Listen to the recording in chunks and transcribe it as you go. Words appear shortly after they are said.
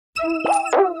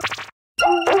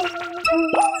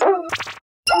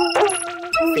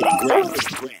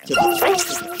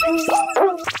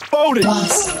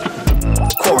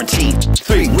Quarantine,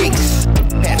 3 weeks.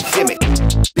 Pandemic,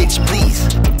 bitch please.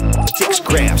 6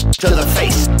 grams to the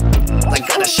face. I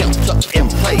got a shelter in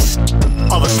place.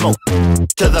 All the smoke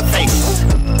to the face.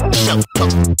 Shelter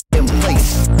in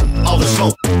place. All the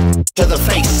smoke to the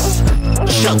face.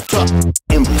 Shelter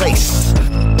in place.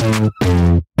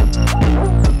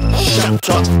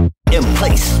 Shelter in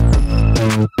place.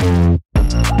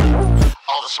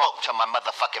 All the smoke to my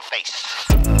motherfucking face.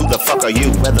 Who the fuck are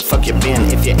you? Where the fuck you been?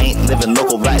 If you ain't living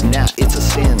local right now, it's a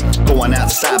sin. Going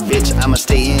outside, bitch, I'ma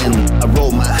stay in. I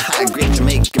roll my high-grade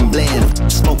Jamaican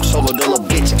blend. Smoke solo dolo,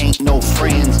 bitch, ain't no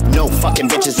friends. No fucking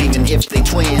bitches, even if they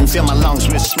twins. Fill my lungs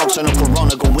with smoke so no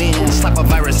corona go in. Slap a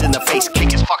virus in the face,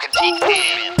 kick his fucking teeth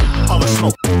in. All the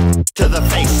smoke to the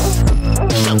face.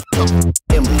 Shelter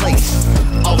in place.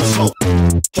 All the smoke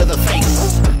to the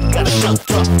face. Got a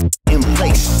shelter in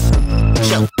place.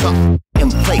 Shelter in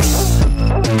place.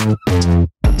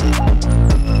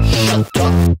 Shelter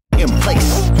in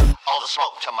place. All the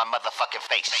smoke to my motherfucking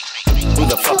face. Who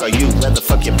the fuck are you? Where the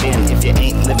fuck you been? If you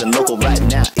ain't living local right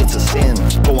now, it's a sin.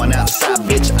 Going outside,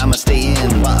 bitch, I'ma stay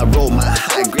in. While I roll my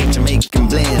high-grade Jamaican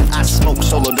blend. I smoke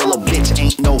solo dolo, bitch,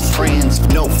 ain't no friends.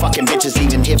 No fucking bitches,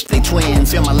 even if they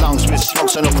twins. Fill my lungs with smoke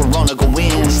so no corona go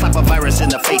in. Slap a virus in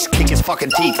the face, kick his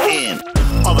fucking teeth in.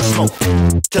 All the smoke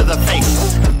to the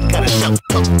face. Got a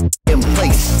shelter in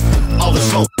place. All the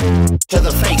smoke to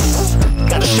the face.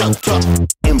 Got a shelter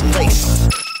in place.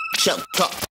 Shelter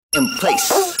in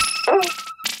place.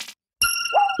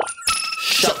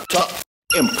 Shelter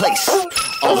in place.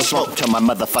 All the smoke to my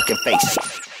motherfucking face.